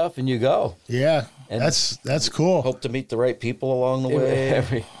 your and stuff and you go. yeah. And- That's cool. Hope to meet the right people along the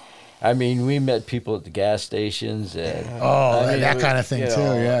way. I mean, we met people at the gas stations. And, Oh, I mean, that it was, kind of thing you too.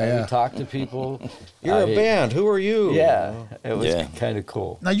 know, Yeah, and yeah. We talked to people. You're I a mean, band. Who are you? Yeah, it was Yeah. kind of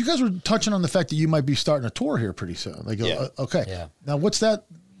cool. Now you guys were touching on the fact that you might be starting a tour here pretty soon. Like, Yeah. Okay. Yeah. Now, what's that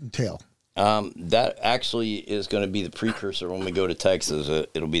entail? That actually is going to be the precursor when we go to Texas.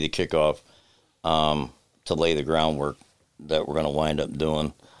 It'll be the kickoff to lay the groundwork that we're going to wind up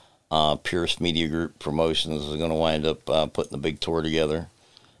doing. Pierce Media Group Promotions is going to wind up putting the big tour together.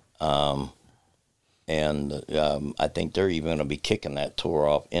 I think they're even going to be kicking that tour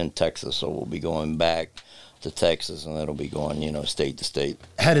off in Texas. So we'll be going back to Texas, and it'll be going, state to state.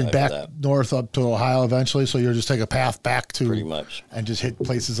 Headed back north up to Ohio eventually, so you'll just take a path back to pretty much and just hit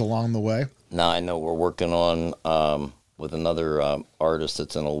places along the way. Now I know we're working on with another artist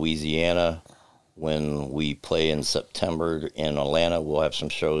that's in Louisiana. When we play in September in Atlanta, we'll have some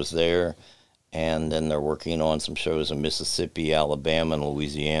shows there, and then they're working on some shows in Mississippi, Alabama, and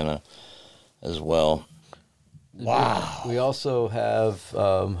Louisiana as well. Wow. We also have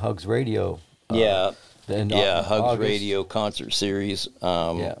Hugs Radio. Hugs August. Radio concert series.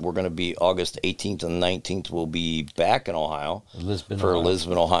 We're going to be August 18th and 19th. We'll be back in Ohio Lisbon,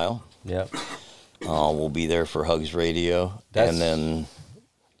 Ohio. Yep. We'll be there for Hugs Radio. And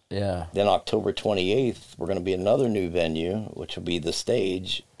then October 28th, we're going to be another new venue, which will be The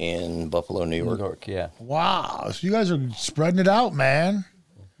Stage in Buffalo, New York. Wow. So you guys are spreading it out, man.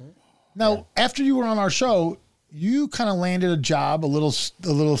 Now, after you were on our show, you kind of landed a job, a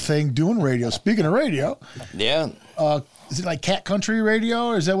little thing doing radio. Speaking of radio, is it like Cat Country Radio,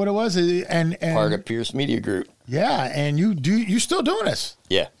 or is that what it was? And part of Pierce Media Group. Yeah, and you still doing this?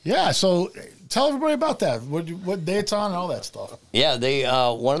 Yeah. So tell everybody about that. What day it's on and all that stuff. Yeah, they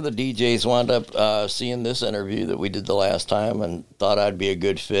one of the DJs wound up seeing this interview that we did the last time and thought I'd be a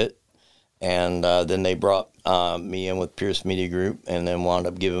good fit, and then they brought me in with Pierce Media Group, and then wound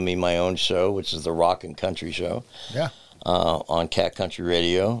up giving me my own show, which is the Rock and Country Show. Yeah. On Cat Country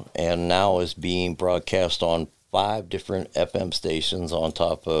Radio, and now is being broadcast on 5 different FM stations on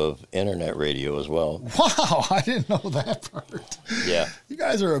top of internet radio as well. Wow, I didn't know that part. Yeah. You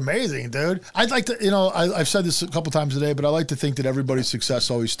guys are amazing, dude. I'd like to, I've said this a couple times today, but I like to think that everybody's success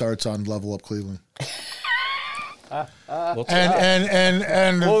always starts on Level Up Cleveland. And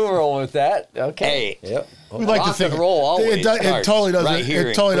we'll roll with that. Okay. Hey, yep. We like to think and roll always it totally doesn't. Right here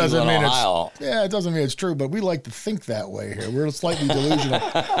it totally doesn't mean Ohio. it doesn't mean it's true, but we like to think that way here. We're slightly delusional.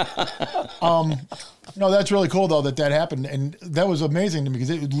 No, that's really cool though that happened, and that was amazing to me because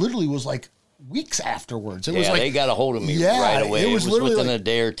it literally was like weeks afterwards. It was like they got a hold of me right away. It was within a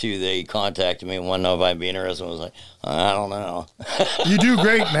day or two. They contacted me and wanted to know if I'd be interested. I was like, I don't know. You do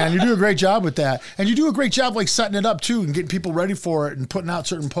great, man. You do a great job with that, and you do a great job like setting it up too and getting people ready for it and putting out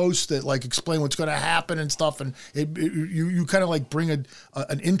certain posts that like explain what's going to happen and stuff. And you kind of like bring an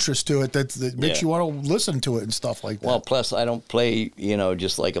interest to it that makes you want to listen to it and stuff like that. Well, plus I don't play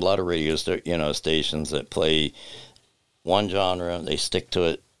just like a lot of radio stations that play one genre. They stick to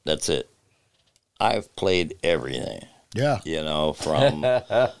it. That's it. I've played everything. Yeah. From,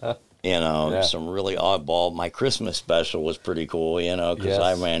 some really oddball. My Christmas special was pretty cool, because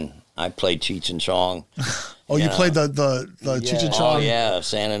I played Cheech and Chong. Oh, you played the Cheech and Chong? Oh, yeah,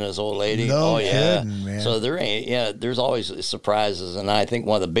 Santa and his old lady. No kidding, man. So there's always surprises, and I think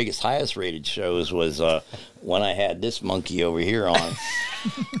one of the biggest, highest rated shows was when I had this monkey over here on.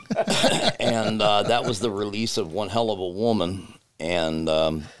 And that was the release of One Hell of a Woman, and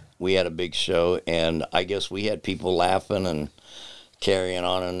we had a big show, and I guess we had people laughing and carrying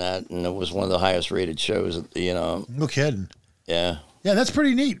on in that, and it was one of the highest rated shows, No kidding. Yeah. Yeah, that's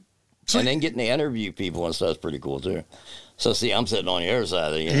pretty neat. So, and then getting to interview people and stuff is pretty cool, too. So, see, I'm sitting on the other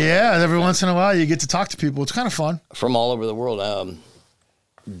side of it. Yeah, every once in a while you get to talk to people. It's kind of fun. From all over the world.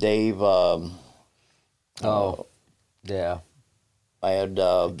 Dave. Yeah. I had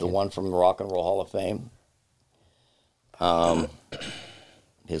the one from the Rock and Roll Hall of Fame.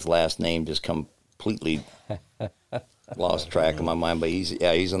 His last name just completely lost track of my mind, but he's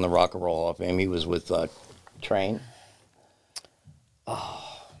in the Rock and Roll Hall of Fame. He was with Train. I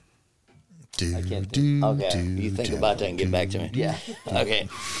can't Okay, you think about that and get back to me. Yeah. Okay,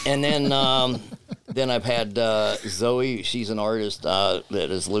 and then I've had Zoe. She's an artist that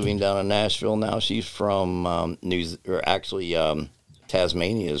is living down in Nashville now. She's from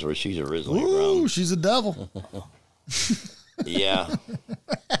Tasmania is where she's originally from. She's a devil. Yeah.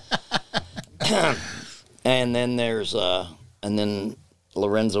 And then there's Lorenza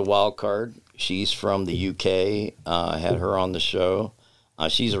Wildcard. She's from the UK. I had her on the show.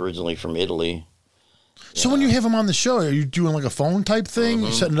 She's originally from Italy. So when you have them on the show, are you doing like a phone type thing?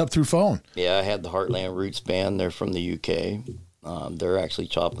 You're setting it up through phone? Yeah, I had the Heartland Roots Band. They're from the UK. They're actually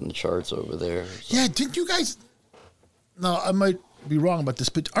chopping the charts over there. So. Yeah, didn't you guys... No, I might be wrong about this,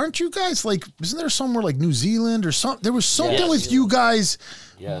 but aren't you guys like... Isn't there somewhere like New Zealand or something? There was something with you guys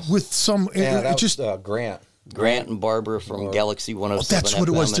with some... Yeah, that was Grant. Grant and Barbara from Galaxy 107. That's what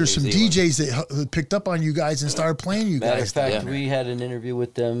it was. There's some DJs that picked up on you guys and started playing you guys. Matter of fact, we had an interview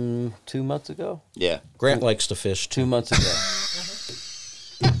with them 2 months ago. Yeah. Grant likes to fish. 2 months ago.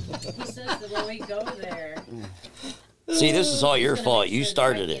 He says that when we go there, See, this is all your fault. You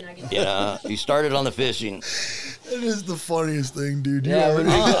started it. Yeah, you started on the fishing. It is the funniest thing, dude. Yeah,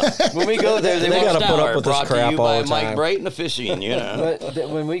 when we go there, They gotta put up with this Brought to crap you all by the Mike time. Bright and the fishing, you know. But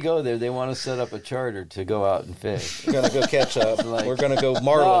when we go there, they want to set up a charter to go out and fish. We're gonna go catch up. Like- We're gonna go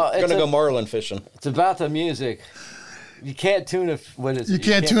marlin. No, We're gonna it's go marlin fishing. It's about the music. You can't tune a what is it? You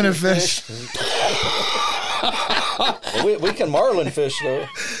can't tune a fish. We can marlin fish though.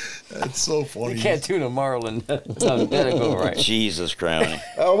 That's so funny. You can't tune a marlin. That'll go right. Jesus, Crowley.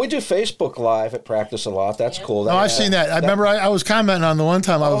 We do Facebook Live at practice a lot. That's cool. No, I've seen that. I remember I was commenting on the one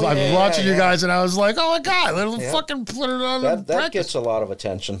time I was watching you yeah. guys, and I was like, "Oh my god, let's fucking put it on That practice." gets a lot of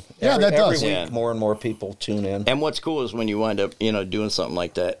attention. Yeah, that does. Every week, Yeah. more and more people tune in. And what's cool is when you wind up, doing something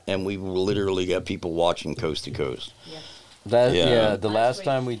like that, and we literally got people watching coast to coast. The last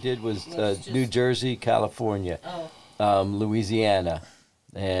time we did was New Jersey, California, Louisiana,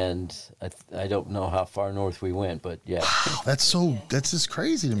 and I don't know how far north we went, but yeah. That's just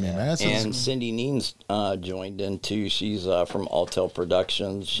crazy to me, man. That's And Cindy Neen's joined in too. She's from Altel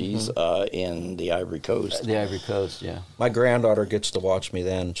Productions. She's in the Ivory Coast. The Ivory Coast, yeah. My granddaughter gets to watch me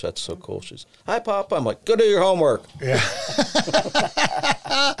then. That's so cool. She's, "Hi, Papa." I'm like, "Go do your homework." yeah.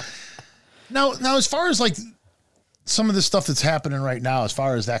 Now, as far as like some of the stuff that's happening right now, as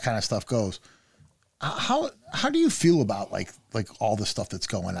far as that kind of stuff goes, how do you feel about like all the stuff that's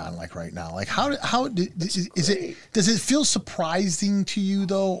going on like right now? Like how is it? Does it feel surprising to you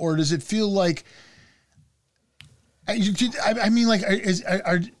though, or does it feel like? I mean, like,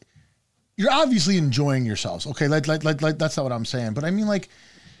 are you're obviously enjoying yourselves? Okay, like that's not what I'm saying, but I mean, like,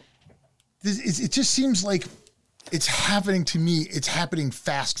 it just seems like it's happening to me. It's happening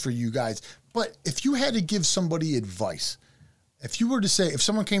fast for you guys. But if you had to give somebody advice, if you were to say, if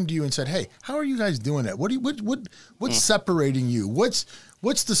someone came to you and said, "Hey, how are you guys doing it? What's separating you? What's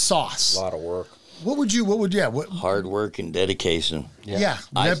the sauce?" A lot of work. What Hard work and dedication. Yeah.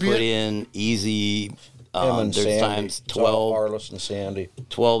 I Would that be put it? in easy. Him and There's Sandy. times It's all 12, Arliss and Sandy.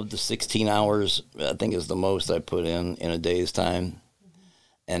 12 to 16 hours, I think is the most I put in a day's time.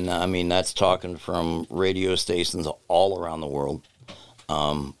 And I mean, that's talking from radio stations all around the world.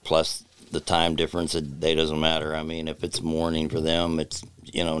 Plus the time difference, a day doesn't matter. I mean, if it's morning for them, it's,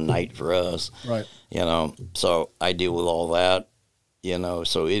 night for us. Right. So I deal with all that,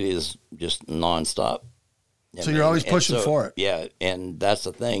 so it is just nonstop. So you're always pushing for it. Yeah, and that's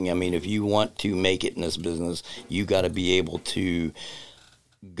the thing. I mean, if you want to make it in this business, you got to be able to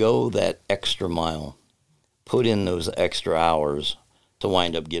go that extra mile, put in those extra hours to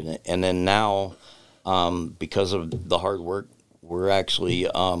wind up getting it. And then now, because of the hard work, we're actually,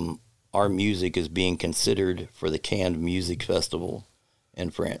 our music is being considered for the Cannes Music Festival in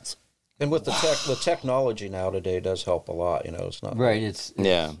France. And with the technology now today does help a lot. It's not Right,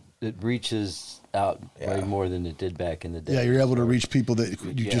 Yeah. it reaches out way more than it did back in the day. Yeah, you're able to reach people that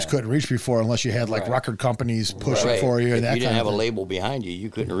you just couldn't reach before unless you had like record companies pushing Right. for you If and that you didn't kind have of a thing. label behind you, you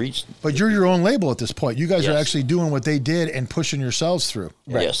couldn't reach. But you're your own label at this point. You guys are Yes. actually doing what they did and pushing yourselves through.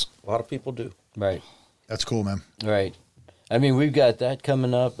 Yes. A lot of people do. Right, That's cool, man. right. I mean, we've got that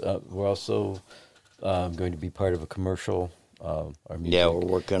coming up. We're also going to be part of a commercial. Our music. Yeah, we're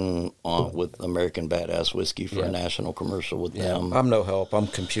working on with American Badass Whiskey for a national commercial with them. I'm no help. I'm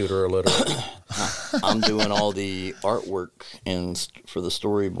computer illiterate. I'm doing all the artwork for the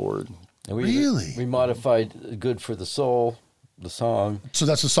storyboard. And Really? We modified "Good for the Soul," the song. So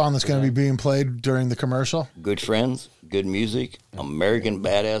that's a song that's going to be being played during the commercial? Good friends, good music, American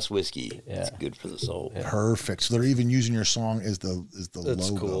Badass Whiskey. Yeah. It's good for the soul. Perfect. So they're even using your song as the That's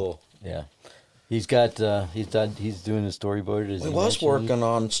logo. cool. Yeah, he's got. He's doing the storyboard. As We he was mentioned. working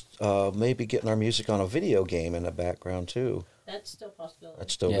on maybe getting our music on a video game in the background too. That's still a possibility.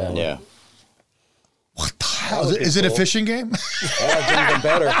 That's still Yeah. going. Yeah. What the hell? would be Is it a cool. fishing game? That'd be even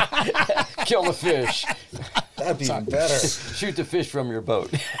better. Kill the fish. That'd be even better. Shoot the fish from your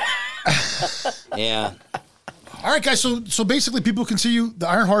boat. Yeah. All right, guys. So basically, people can see you. The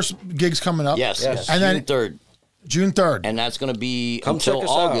Iron Horse gig's coming up. Yes. Yes. And then- June 3rd. June 3rd. And that's going to be Come until check us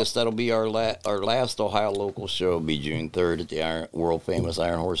out. August. That'll be our last Ohio local show. Will be June 3rd at the world famous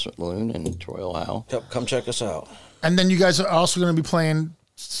Iron Horse Saloon in Troy, Ohio. Yep, come check us out. And then you guys are also going to be playing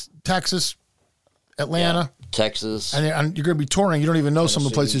Texas, Atlanta. Texas. And you're going to be touring. You don't even know some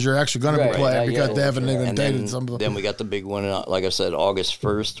of the places you're actually going to Right. be playing Right. because Yeah, they haven't even And dated some of them. then we got the big one, like I said, August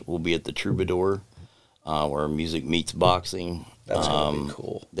 1st, we'll be at the Troubadour, where music meets boxing. That's gonna be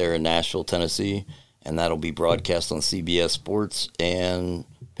cool. There in Nashville, Tennessee, and that'll be broadcast on CBS Sports and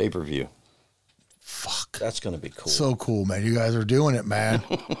pay-per-view. Fuck. That's going to be cool. So cool, man. You guys are doing it, man.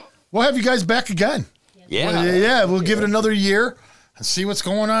 We'll have you guys back again. Yeah. Well, yeah, we'll give it another year. and see what's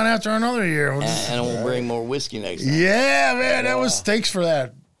going on after another year. We'll just- And we'll bring more whiskey next time. yeah, man, that was thanks for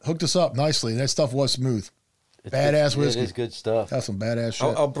that. Hooked us up nicely. That stuff was smooth. Badass whiskey. It is good stuff. That's some badass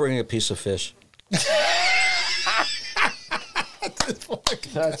shit. I'll bring a piece of fish.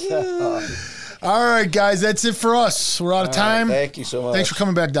 All right, guys, that's it for us. We're out of time. Thank you so much. Thanks for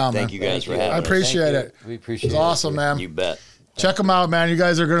coming back down, man. Thank you guys for having I us. appreciate it. We appreciate It's it. awesome, man. You bet. Check them out, man. You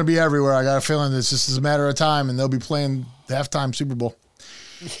guys are going to be everywhere. I got a feeling this just is a matter of time, and they'll be playing the halftime Super Bowl.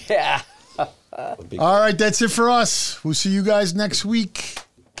 Yeah. All right, that's it for us. We'll see you guys next week.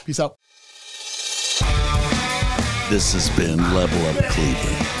 Peace out. This has been Level Up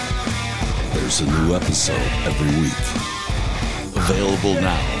Cleveland. There's a new episode every week. Available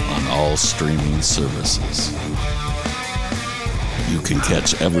now on all streaming services. You can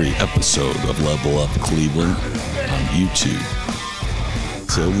catch every episode of Level Up Cleveland on YouTube.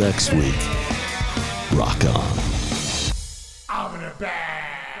 Till next week, rock on.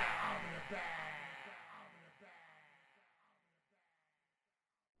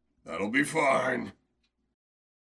 That'll be fine.